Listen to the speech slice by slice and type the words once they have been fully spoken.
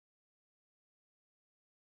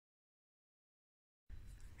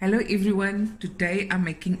Hello everyone, today I'm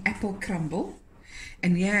making apple crumble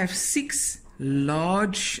and here I have 6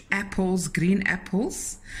 large apples, green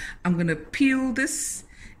apples. I'm going to peel this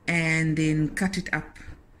and then cut it up.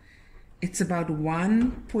 It's about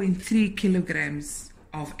 1.3 kilograms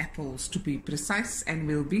of apples to be precise, and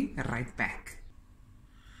we'll be right back.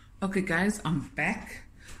 Okay guys, I'm back.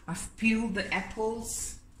 I've peeled the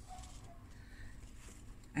apples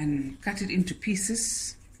and cut it into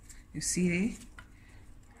pieces. You see there?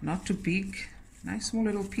 Not too big, nice small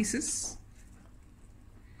little pieces.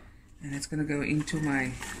 And it's going to go into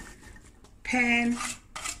my pan.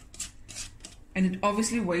 And it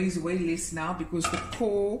obviously weighs way less now because the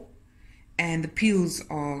core and the peels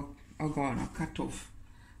are gone, are cut off.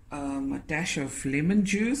 A dash of lemon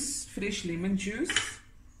juice, fresh lemon juice.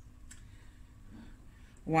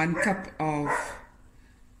 1 cup of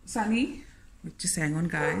Sunny. Just hang on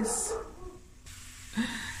guys.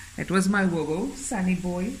 That was my wobble, Sunny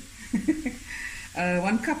boy.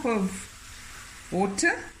 1 cup of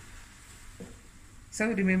water. So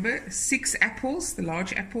remember, 6 apples, the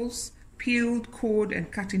large apples, peeled, cored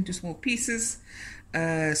and cut into small pieces.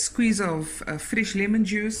 A squeeze of fresh lemon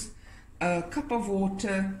juice. A cup of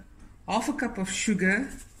water. Half a cup of sugar.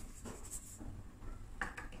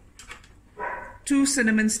 2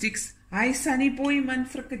 cinnamon sticks. Hi Sunny boy, man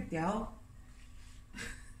frikadel.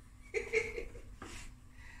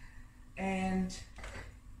 And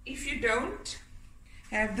if you don't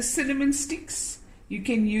have the cinnamon sticks, you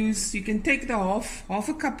can take the half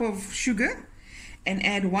a cup of sugar and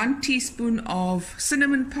add 1 teaspoon of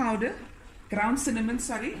cinnamon powder, ground cinnamon,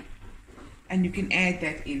 sorry, and you can add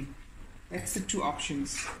that in. That's the 2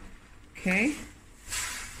 options. Okay.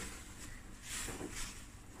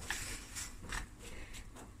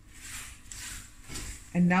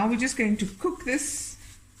 And now we're just going to cook this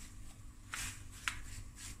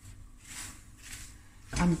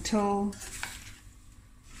until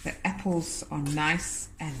the apples are nice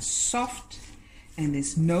and soft and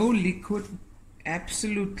there's no liquid,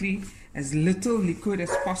 absolutely as little liquid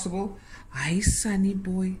as possible. Hi Sunny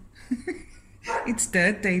boy. It's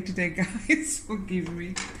dirt day today guys, forgive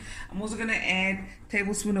me. I'm also going to add a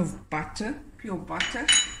tablespoon of butter, pure butter.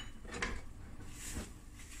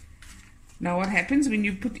 Now what happens when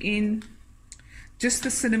you put in just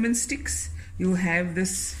the cinnamon sticks, you'll have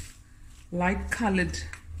this light colored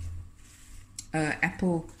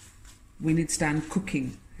apple when it's done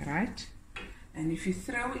cooking, right? And if you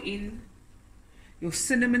throw in your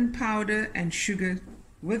cinnamon powder and sugar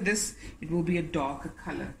with this, it will be a darker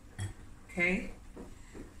color. Okay,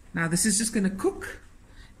 now this is just going to cook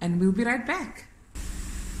and we'll be right back.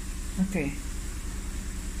 Okay,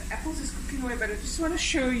 the apples is cooking away, but I just want to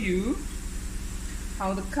show you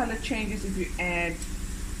how the color changes if you add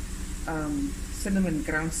cinnamon,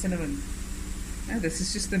 ground cinnamon. Now this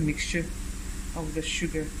is just a mixture of the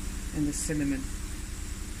sugar and the cinnamon.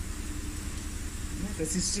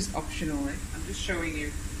 This is just optional, eh? I'm just showing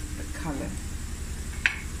you the color,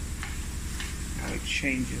 how it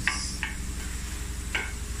changes.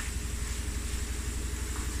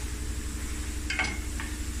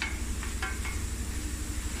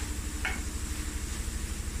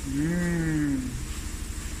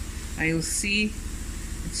 Now you'll see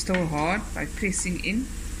it's still hard by pressing in,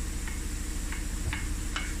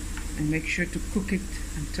 and make sure to cook it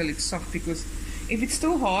until it's soft, because if it's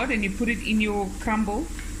still hard and you put it in your crumble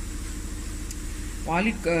while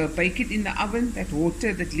you bake it in the oven, that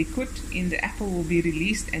water, that liquid in the apple will be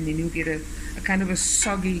released and then you'll get a kind of a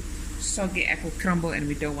soggy apple crumble, and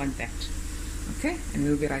we don't want that. Okay, and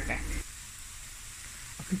we'll be right back.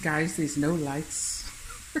 Okay guys, there's no lights.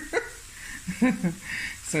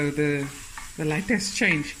 So the light has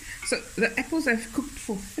changed. So the apples I've cooked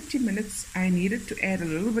for 30 minutes. I needed to add a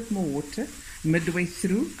little bit more water midway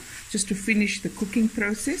through just to finish the cooking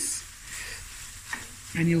process.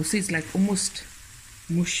 And you'll see it's like almost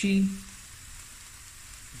mushy.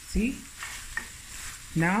 See?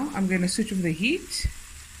 Now I'm going to switch off the heat.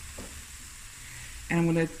 And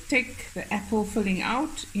I'm going to take the apple filling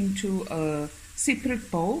out into a separate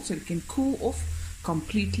bowl so it can cool off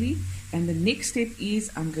completely. And the next step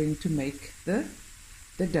is I'm going to make the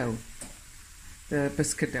dough, the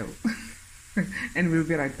biscuit dough. And we'll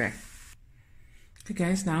be right back. Okay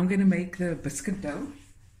guys, now I'm going to make the biscuit dough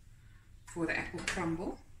for the apple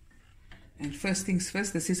crumble. And first things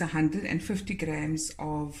first, this is 150 grams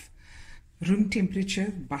of room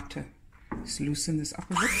temperature butter. Let's loosen this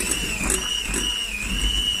up a bit.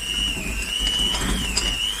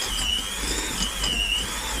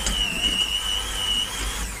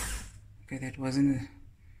 Okay, that wasn't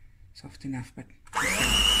soft enough, but okay.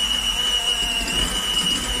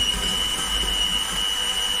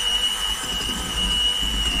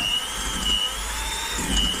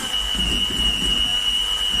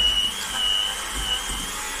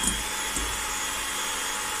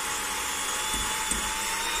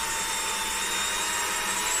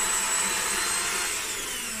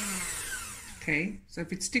 okay? So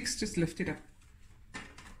if it sticks, just lift it up.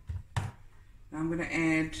 Now I'm going to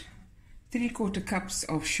add 3/4 cups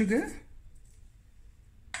of sugar,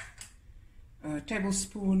 a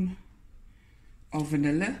tablespoon of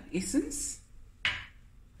vanilla essence,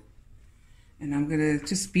 and I'm going to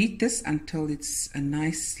just beat this until it's a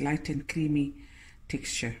nice light and creamy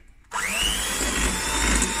texture.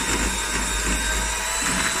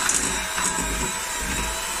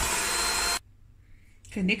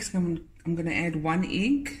 Okay, next I'm going to add 1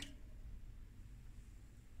 egg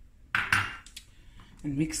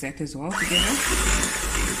and mix that as well together.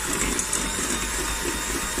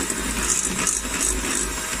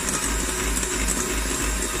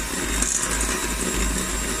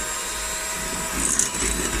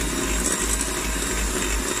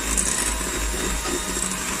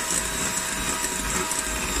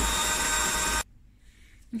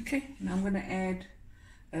 Okay, now I'm going to add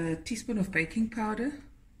a teaspoon of baking powder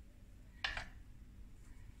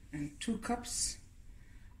and 2 cups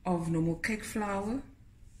of normal cake flour,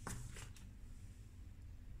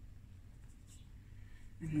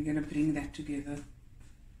 and we're going to bring that together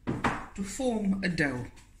to form a dough.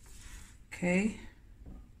 Okay,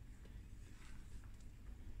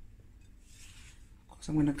 of course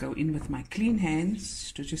I'm going to go in with my clean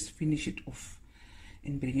hands to just finish it off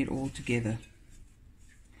and bring it all together.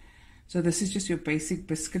 So this is just your basic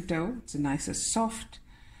biscuit dough. It's a nice, soft,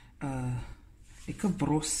 like a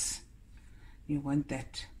bros. You want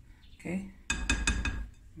that, okay?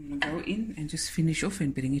 I'm gonna go in and just finish off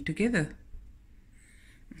and bring it together.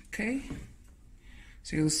 Okay,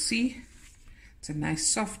 so you'll see it's a nice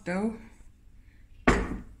soft dough.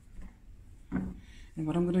 And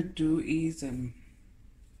what I'm gonna do is I'm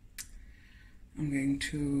going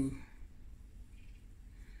to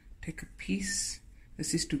take a piece.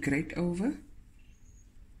 This is to grate over,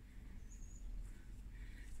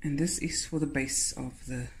 and this is for the base of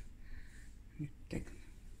the, let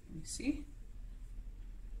me see,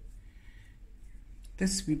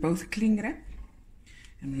 this we both cling wrap.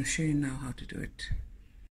 I'm going to show you now how to do it.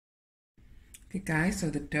 Okay guys, so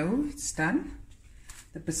the dough is done,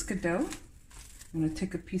 the biscuit dough. I'm going to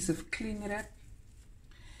take a piece of cling wrap,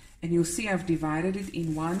 and you'll see I've divided it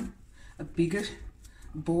in a bigger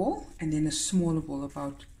ball and then a smaller ball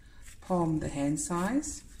about palm the hand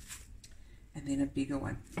size, and then a bigger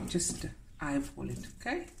one. Just eyeball it,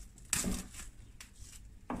 okay?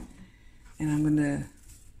 And I'm gonna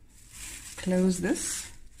close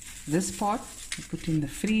this part and put in the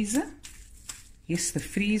freezer. Yes, the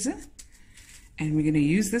freezer. And we're gonna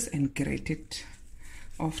use this and grate it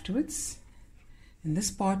afterwards. And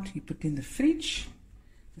this part you put in the fridge.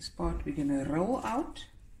 This part we're gonna roll out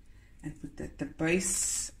and put at the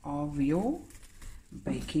base of your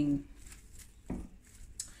baking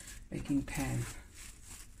pan.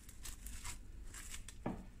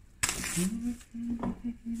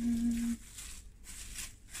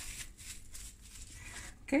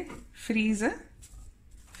 Okay, freezer,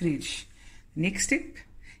 fridge. Next step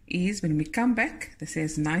is when we come back, this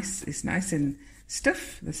is nice and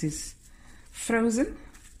stiff. This is frozen,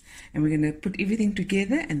 and we're gonna put everything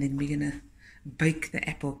together, and then we're gonna bake the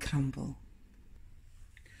apple crumble.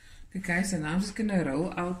 Okay guys, so now I'm just gonna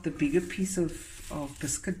roll out the bigger piece of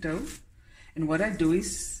biscuit dough, and what I do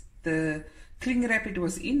is the cling wrap it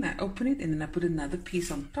was in, I open it and then I put another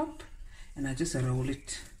piece on top and I just roll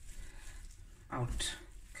it out.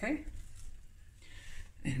 Okay,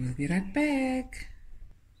 and we'll be right back.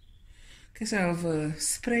 Okay, so I've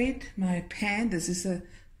sprayed my pan. This is a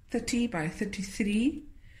 30 by 33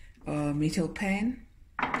 metal pan.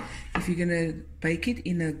 If you're gonna bake it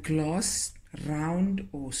in a glass, round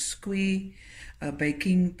or square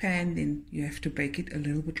baking pan, then you have to bake it a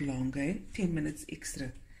little bit longer, 10 minutes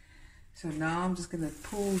extra. So now I'm just gonna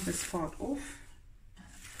pull this part off,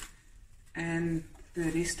 and the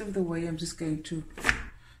rest of the way I'm just going to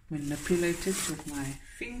manipulate it with my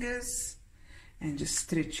fingers and just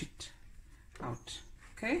stretch it out,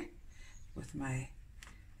 okay, with my,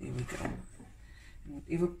 there we go. And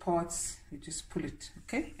whatever parts, you just pull it,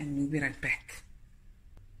 okay, and we'll be right back.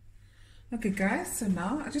 Okay guys, so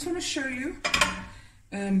now I just want to show you,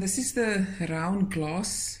 this is the round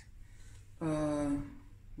glass,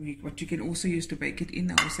 what you can also use to bake it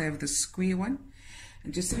in. I also have the square one,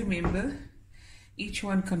 and just remember each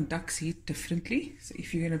one conducts heat differently. So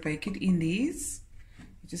if you're going to bake it in these,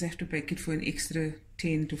 you just have to bake it for an extra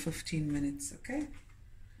 10 to 15 minutes, okay?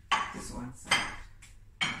 This one side.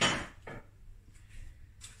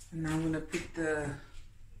 And now I'm going to put the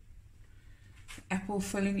apple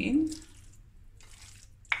filling in.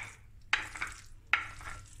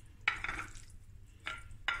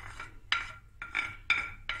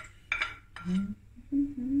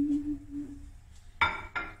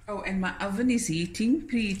 my oven is heating,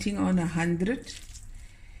 preheating on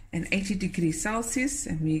 180 degrees Celsius,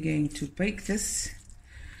 and we're going to bake this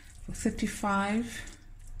for 35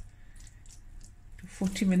 to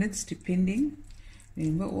 40 minutes depending.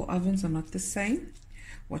 Remember, all ovens are not the same.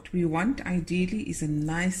 What we want ideally is a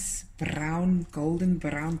nice brown, golden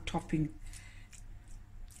brown topping.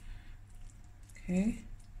 Okay,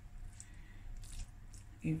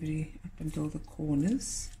 up until the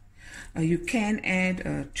corners. You can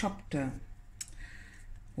add chopped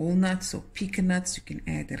walnuts or pecan nuts. You can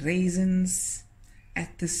add raisins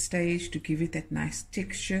at this stage to give it that nice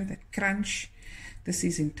texture, that crunch. This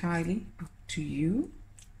is entirely up to you.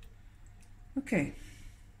 Okay,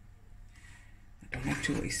 I don't have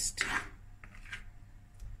to waste.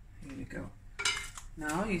 Here we go.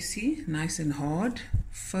 Now you see, nice and hard,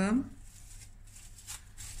 firm.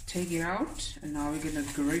 Take it out, and now we're going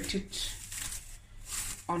to grate it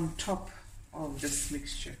on top of this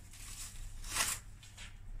mixture.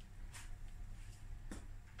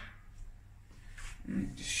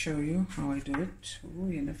 Just show you how I do it. Oh,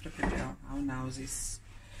 you never look at how now is this.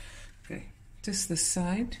 Okay, just the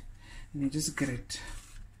side, and you just grate.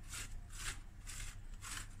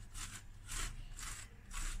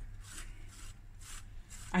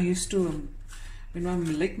 I used to, when my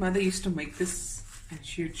late mother used to make this, and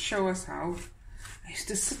she would show us how. I used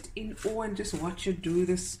to sit in awe and just watch her do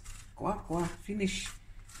this. Go, finish.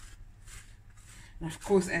 And of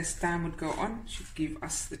course, as time would go on, she'd give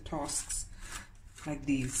us the tasks like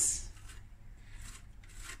these.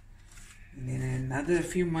 And then another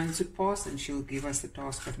few months would pass, and she'll give us the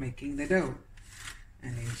task of making the dough.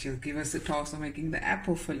 And then she'll give us the task of making the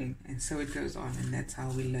apple filling. And so it goes on, and that's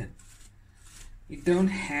how we learn. You don't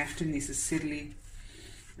have to necessarily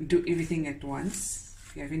do everything at once.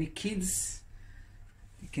 If you have any kids,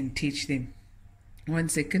 you can teach them. 1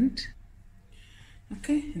 second.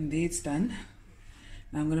 Okay, and there it's done.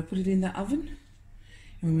 Now I'm going to put it in the oven.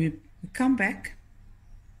 And when we come back,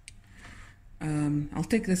 I'll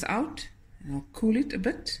take this out and I'll cool it a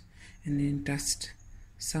bit and then dust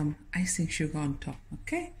some icing sugar on top.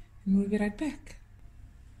 Okay, and we'll be right back.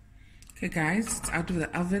 Okay guys, it's out of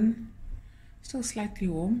the oven. Still slightly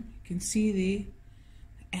warm. You can see the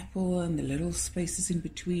apple and the little spaces in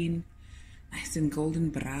between, nice and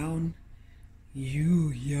golden brown.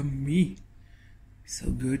 Yummy,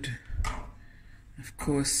 so good. Of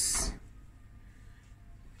course,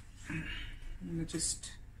 I'm gonna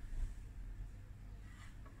just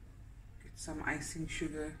get some icing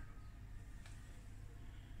sugar.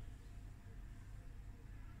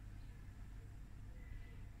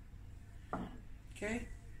 Okay,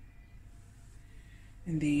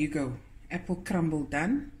 and there you go, apple crumble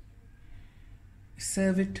done.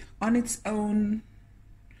 Serve it on its own.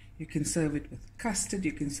 You can serve it with custard,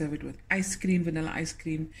 you can serve it with ice cream, vanilla ice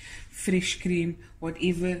cream, fresh cream,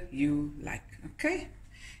 whatever you like. Okay,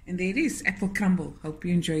 and there it is, apple crumble. Hope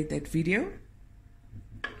you enjoyed that video,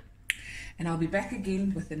 and I'll be back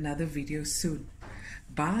again with another video soon.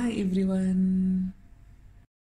 Bye everyone.